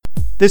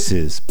This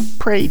is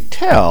Pray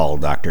Tell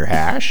Dr.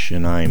 Hash,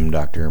 and I'm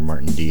Dr.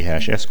 Martin D.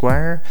 Hash,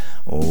 Esquire,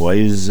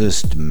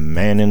 wisest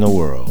man in the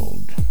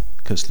world.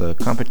 'Cause the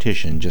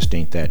competition just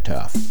ain't that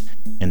tough.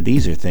 And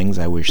these are things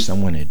I wish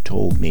someone had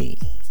told me.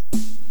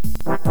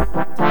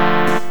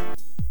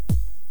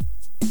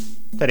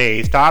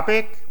 Today's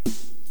topic,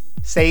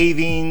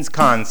 savings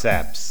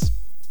concepts.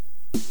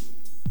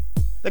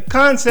 The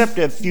concept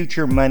of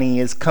future money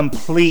is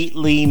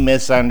completely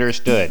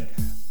misunderstood.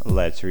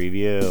 Let's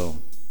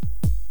review.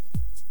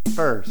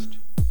 First,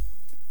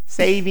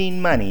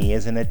 saving money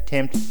is an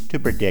attempt to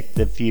predict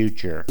the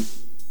future.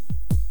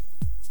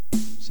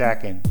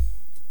 Second,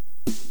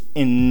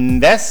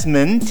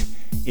 investment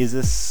is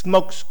a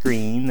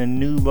smokescreen the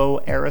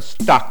nouveau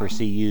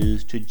aristocracy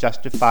used to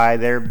justify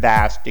their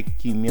vast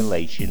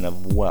accumulation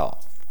of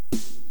wealth.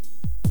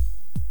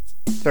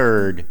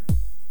 Third,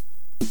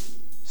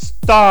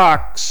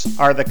 stocks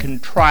are the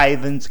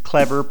contrivance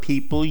clever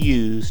people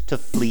use to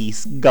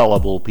fleece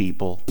gullible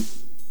people.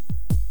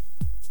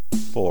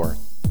 Fourth,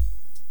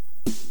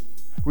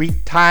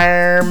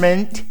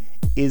 retirement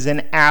is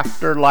an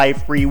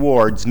afterlife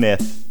rewards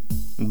myth,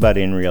 but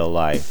in real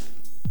life.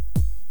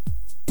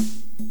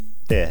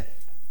 Fifth,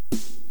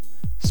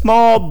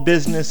 small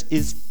business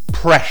is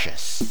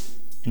precious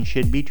and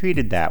should be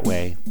treated that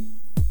way.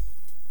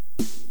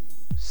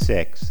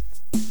 Sixth,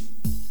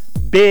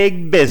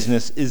 big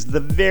business is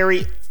the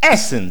very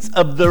essence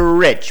of the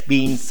rich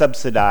being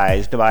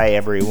subsidized by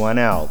everyone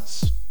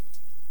else.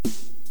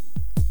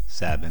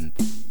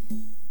 Seventh,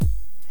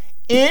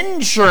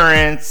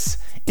 insurance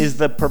is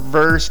the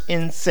perverse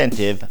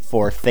incentive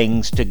for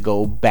things to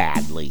go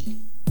badly.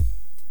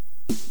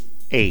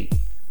 Eighth,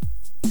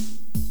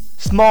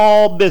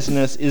 small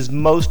business is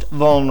most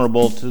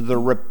vulnerable to the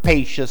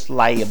rapacious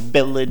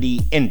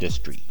liability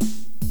industry.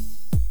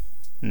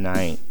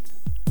 Ninth,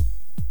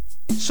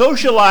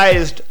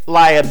 socialized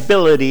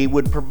liability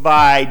would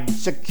provide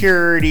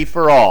security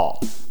for all,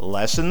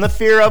 lessen the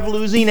fear of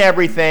losing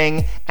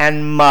everything,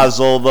 and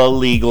muzzle the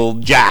legal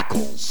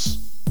jackals.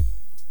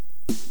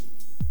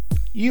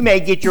 You may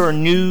get your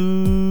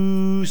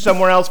news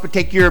somewhere else, but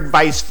take your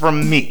advice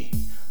from me,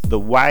 the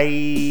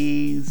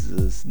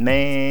wisest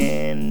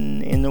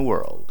man in the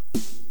world.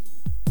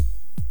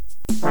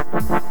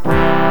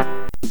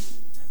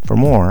 For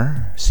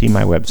more, see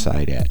my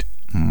website at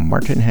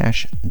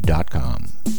martinhash.com.